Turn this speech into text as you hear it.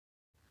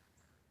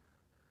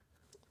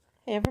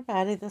Hey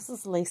everybody, this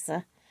is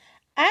Lisa.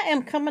 I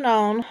am coming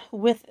on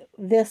with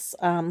this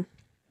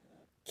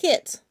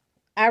kit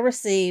I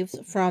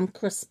received from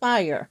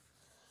Craspire.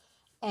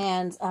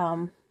 And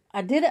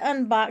I did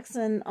an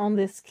unboxing on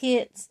this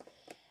kit,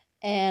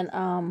 and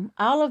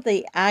all of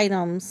the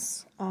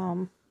items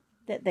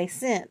that they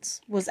sent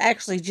was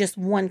actually just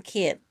one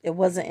kit. It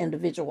wasn't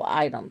individual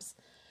items.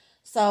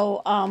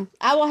 So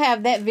I will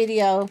have that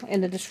video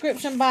in the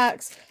description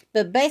box.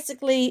 But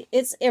basically,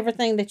 it's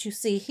everything that you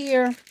see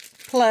here,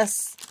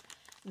 plus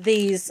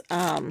these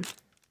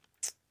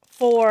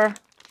 4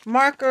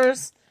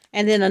 markers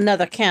and then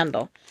another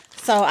candle.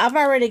 So I've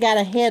already got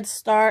a head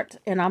start,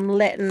 and I'm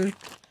letting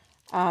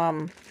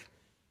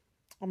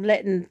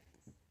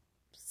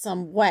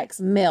some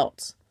wax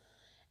melt,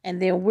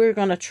 and then we're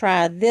going to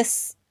try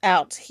this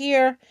out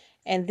here,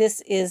 and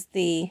this is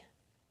the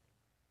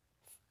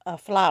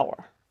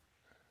flower.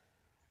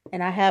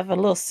 And I have a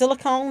little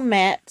silicone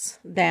mat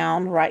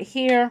down right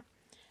here.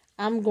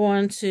 I'm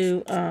going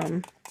to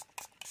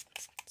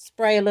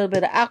spray a little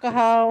bit of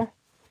alcohol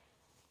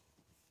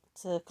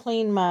to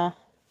clean my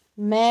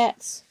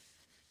mat.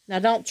 Now,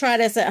 don't try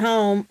this at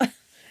home.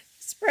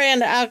 Spraying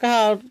the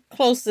alcohol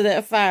close to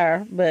that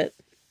fire, but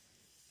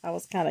I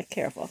was kind of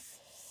careful.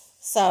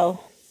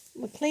 So,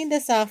 we'll clean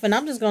this off, and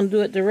I'm just going to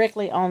do it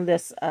directly on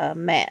this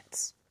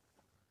mat.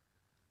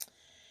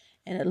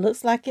 And it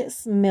looks like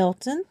it's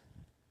melting.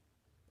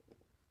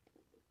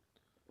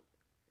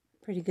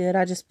 Pretty good.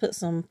 I just put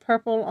some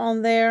purple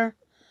on there.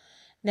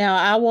 Now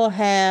I will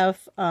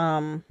have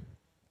the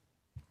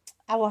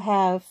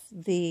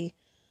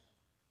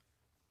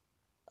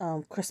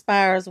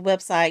Craspire's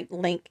website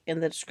link in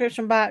the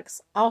description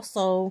box.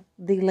 Also,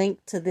 the link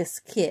to this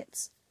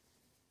kit.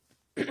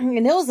 And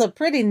it was a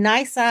pretty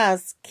nice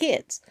size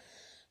kit,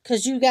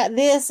 because you got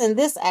this, and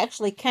this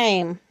actually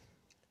came,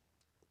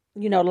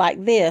 you know,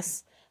 like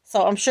this.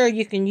 So I'm sure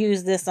you can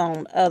use this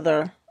on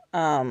other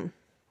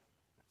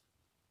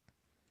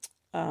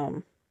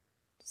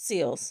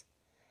seals.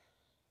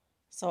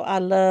 So I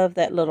love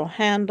that little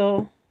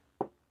handle,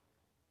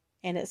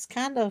 and it's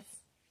kind of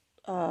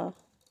a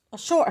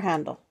short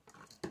handle.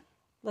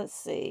 Let's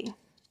see.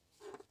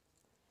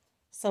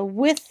 So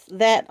with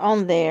that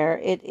on there,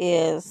 it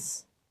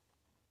is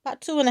about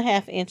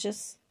 2.5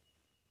 inches,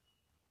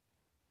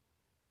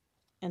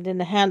 and then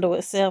the handle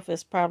itself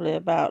is probably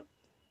about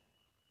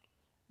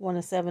 1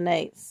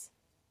 7/8.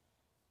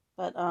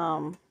 But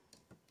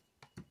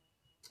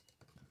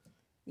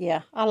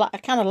yeah, I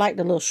kind of like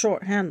the little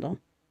short handle.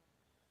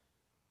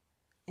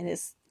 And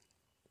it's,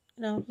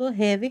 you know, a little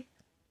heavy.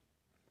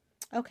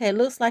 Okay, it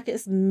looks like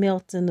it's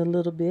melting a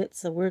little bit.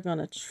 So we're going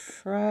to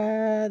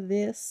try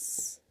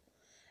this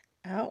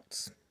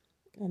out.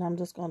 And I'm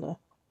just going to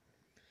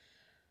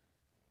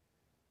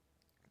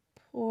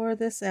pour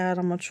this out.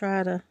 I'm going to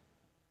try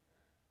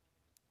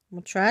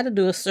to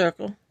do a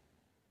circle.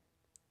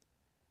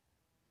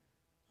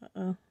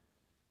 Uh-oh.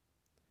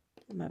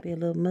 It might be a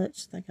little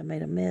much. I think I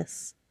made a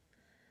mess.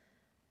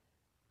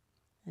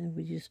 And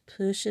we just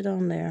push it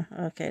on there.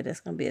 Okay,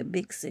 that's going to be a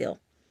big seal.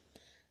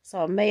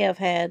 So I may have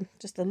had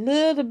just a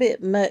little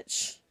bit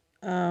much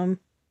in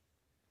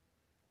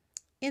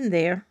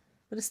there.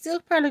 But it's still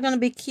probably going to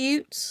be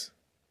cute.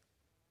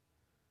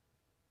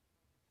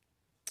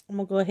 I'm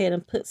going to go ahead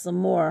and put some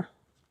more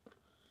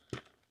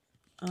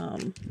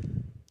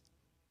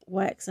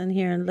wax in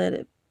here and let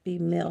it be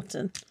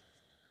melting.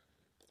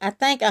 I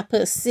think I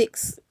put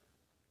 6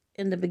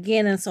 in the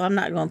beginning, so I'm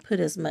not going to put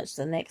as much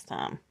the next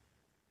time.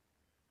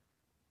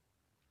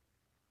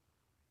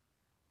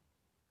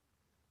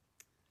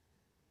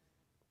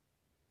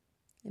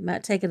 It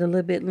might take it a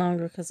little bit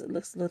longer because it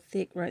looks a little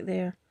thick right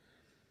there.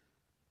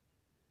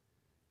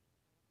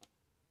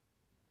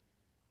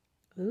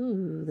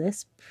 Ooh,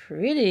 that's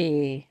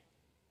pretty.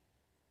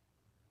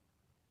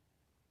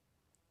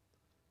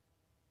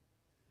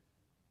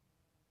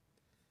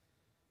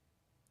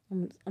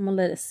 I'm going to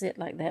let it sit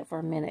like that for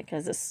a minute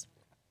because it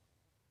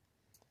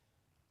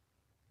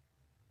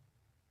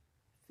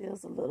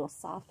feels a little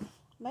soft.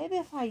 Maybe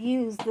if I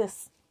use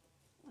this,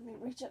 let me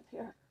reach up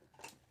here.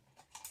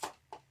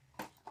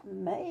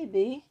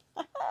 Maybe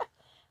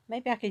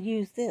I could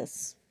use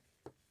this.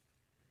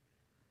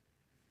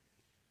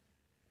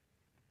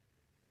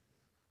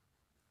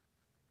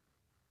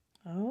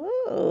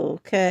 Oh,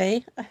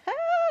 okay.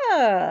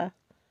 Aha!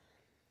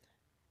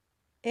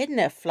 Isn't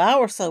that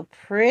flower so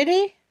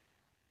pretty?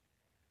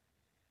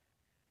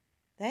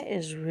 That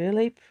is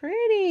really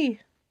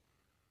pretty.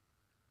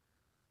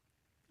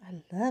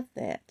 I love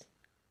that.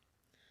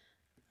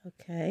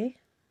 Okay,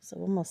 so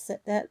I'm going to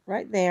set that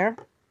right there.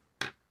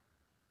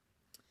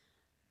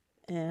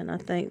 And I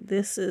think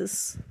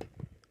this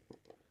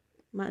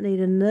might need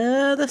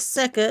another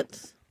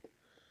second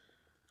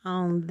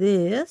on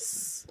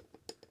this.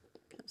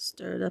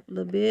 Stir it up a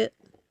little bit.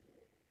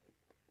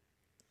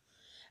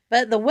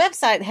 But the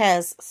website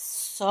has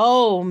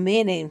so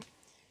many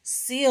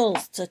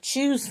seals to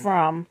choose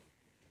from.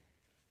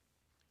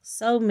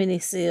 So many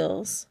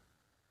seals.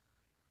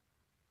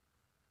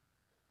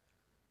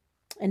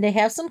 And they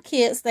have some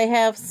kits. They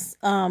have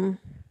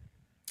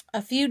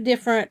a few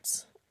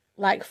different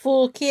like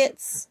full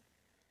kits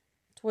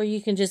to where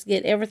you can just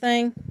get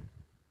everything.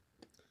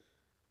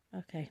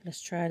 Okay,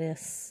 let's try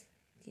this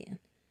again.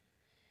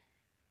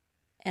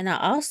 And I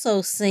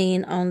also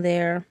seen on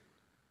there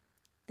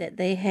that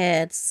they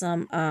had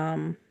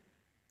some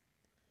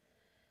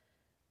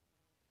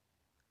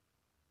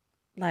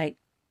like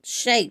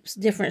shapes,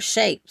 different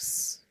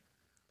shapes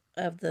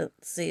of the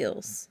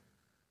seals.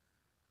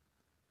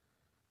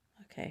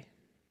 Okay.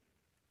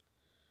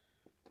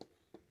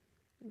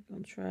 We're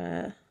going to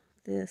try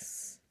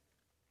this.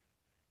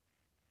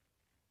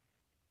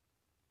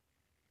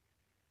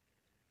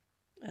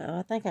 Oh,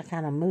 I think I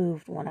kind of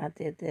moved when I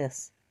did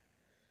this.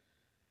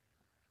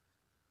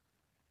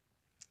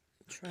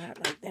 Try it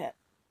like that.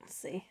 Let's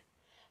see.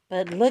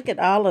 But look at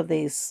all of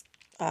these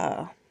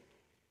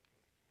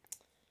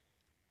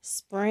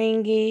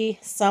springy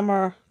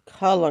summer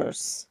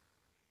colors.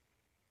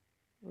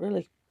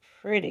 Really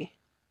pretty.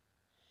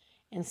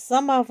 And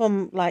some of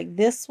them, like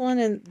this one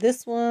and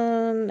this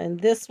one and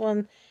this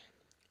one,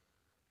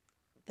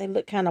 they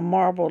look kind of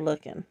marble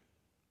looking.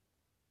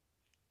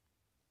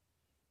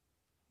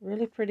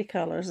 Really pretty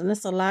colors. And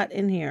there's a lot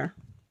in here.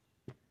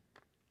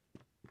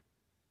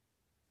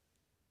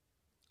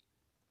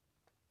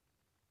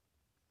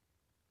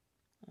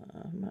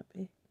 Might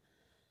be.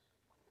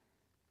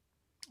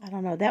 I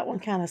don't know. That one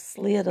kind of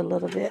slid a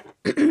little bit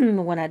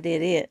when I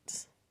did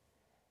it.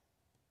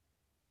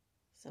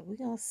 So we're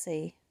going to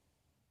see.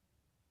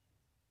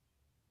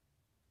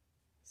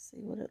 See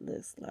what it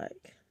looks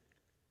like.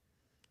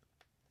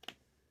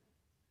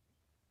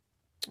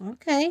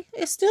 Okay.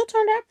 It still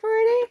turned out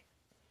pretty.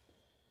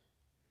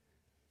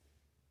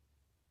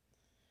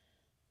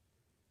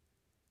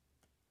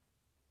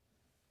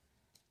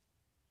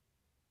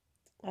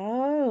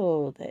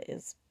 Oh, that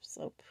is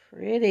so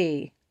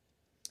pretty.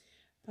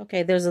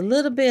 Okay, there's a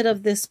little bit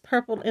of this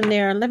purple in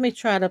there. Let me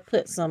try to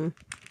put some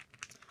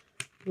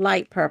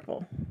light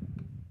purple.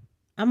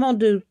 I'm going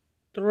to do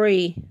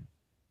 3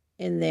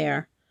 in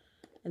there.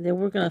 And then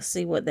we're going to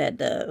see what that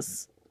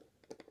does.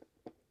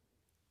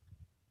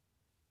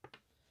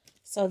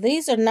 So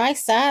these are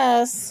nice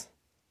size.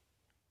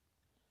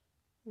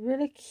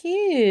 Really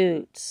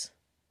cute.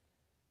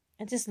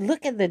 And just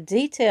look at the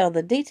detail.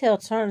 The detail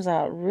turns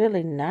out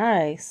really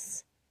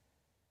nice.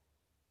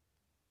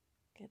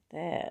 Look at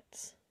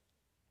that.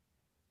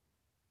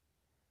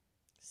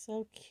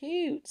 So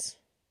cute.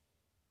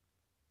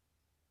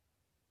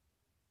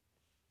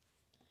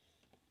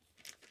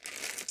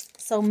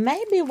 So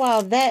maybe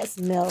while that's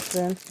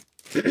melting,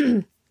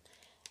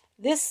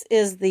 this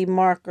is the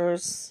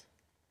markers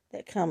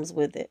that comes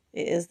with it.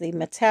 It is the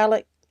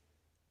metallic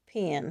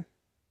pen.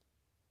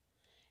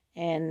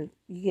 And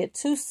you get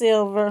 2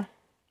 silver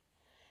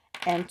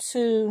and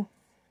 2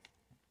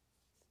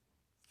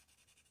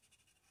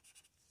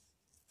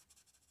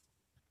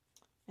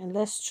 and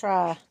let's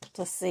try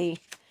to see,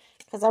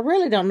 because I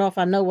really don't know if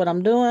I know what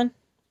I'm doing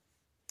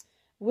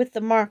with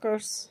the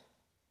markers,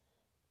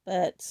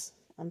 but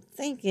I'm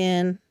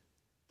thinking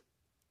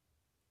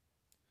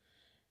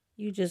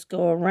you just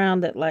go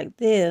around it like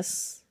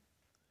this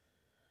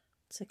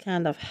to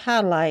kind of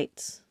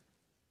highlight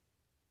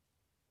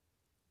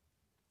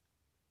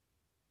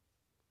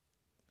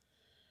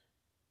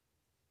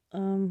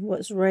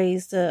what's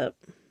raised up.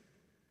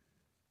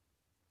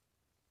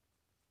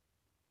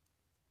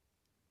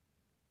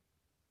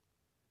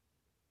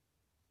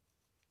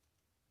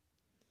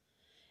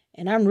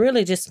 And I'm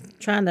really just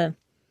trying to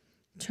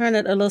turn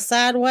it a little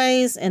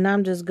sideways, and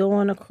I'm just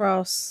going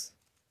across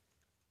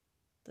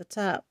the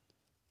top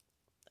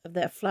of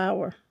that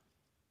flower.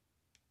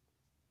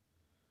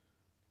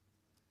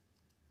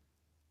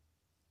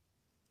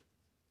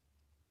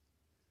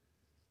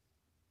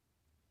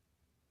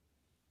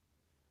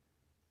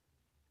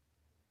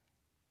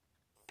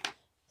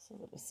 So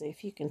let's see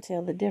if you can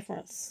tell the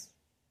difference.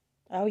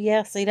 Oh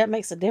yeah, see, that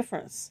makes a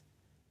difference.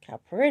 How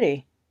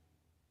pretty.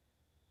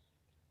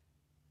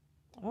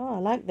 Oh, I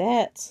like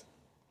that.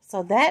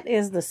 So that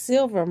is the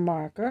silver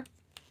marker.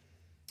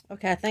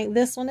 Okay, I think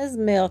this one is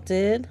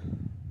melted.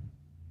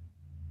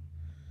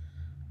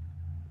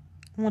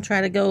 I'm going to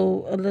try to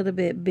go a little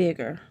bit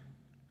bigger.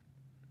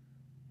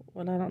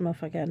 Well, I don't know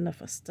if I got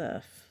enough of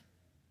stuff.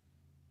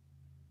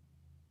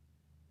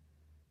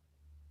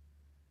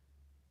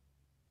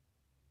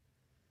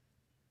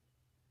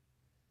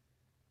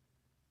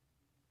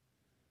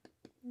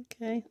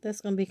 Okay,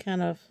 that's going to be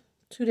kind of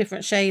 2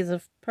 different shades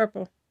of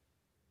purple.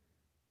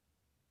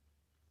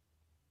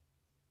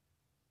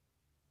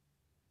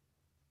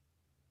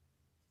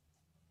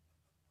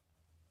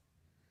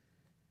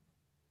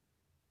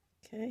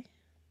 Okay.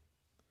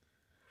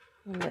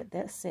 We'll let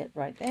that sit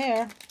right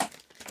there.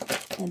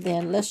 And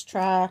then let's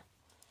try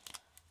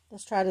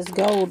this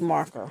gold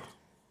marker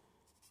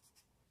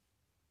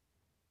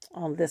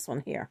on this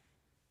one here.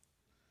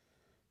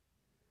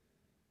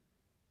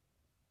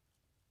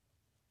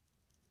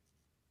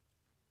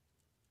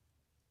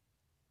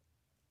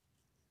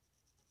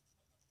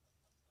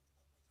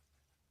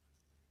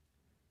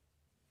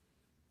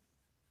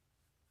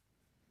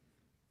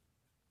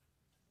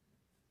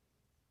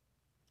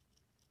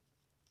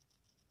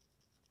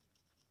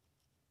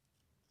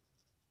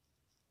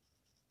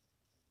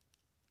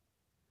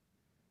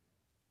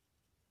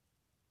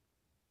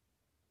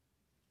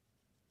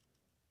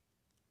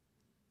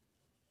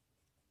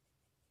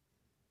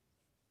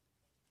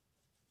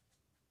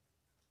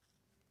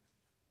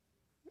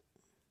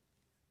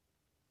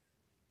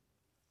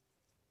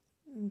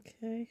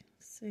 Okay,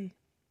 let's see.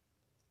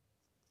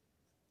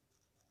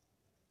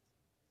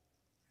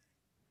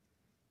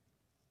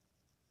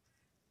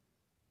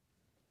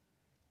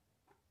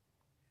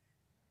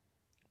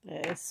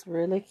 It's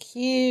really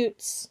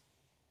cute.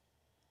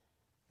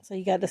 So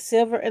you got the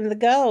silver and the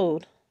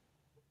gold.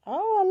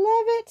 Oh, I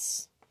love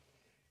it.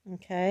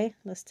 Okay,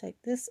 let's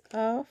take this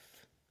off.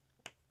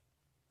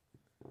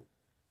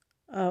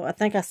 Oh, I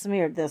think I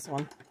smeared this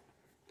one.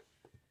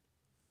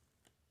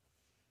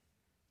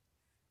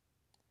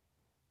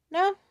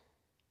 No,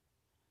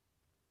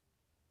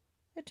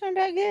 it turned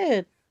out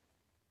good.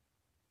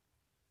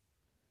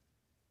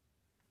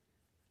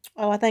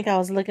 Oh, I think I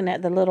was looking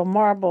at the little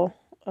marble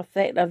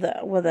effect of the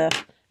with the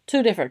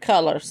two different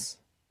colors.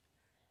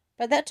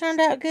 But that turned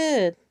out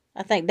good.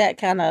 I think that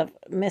kind of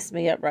messed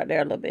me up right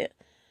there a little bit.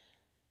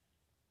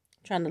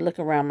 Trying to look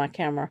around my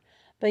camera.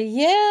 But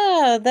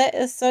yeah, that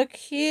is so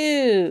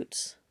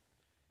cute.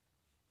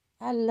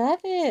 I love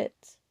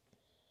it.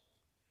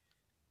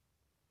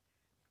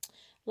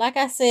 Like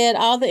I said,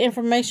 all the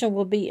information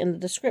will be in the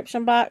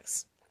description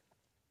box.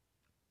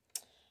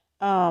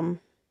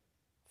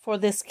 For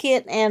this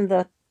kit and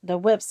the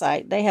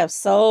website. They have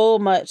so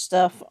much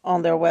stuff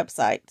on their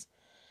website.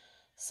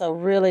 So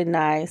really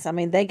nice. I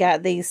mean, they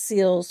got these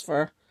seals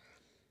for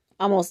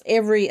almost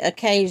every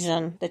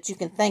occasion that you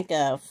can think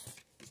of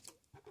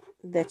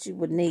that you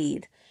would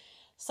need.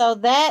 So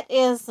that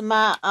is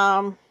my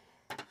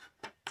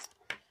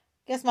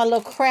guess my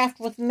little craft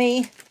with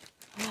me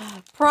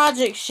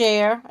project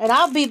share, and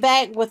I'll be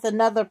back with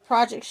another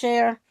project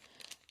share.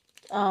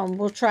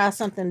 We'll try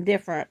something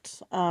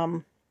different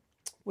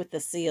with the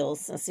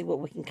seals and see what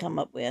we can come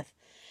up with.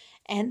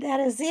 And that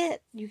is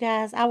it, you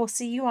guys. I will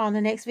see you on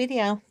the next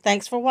video.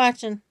 Thanks for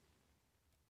watching.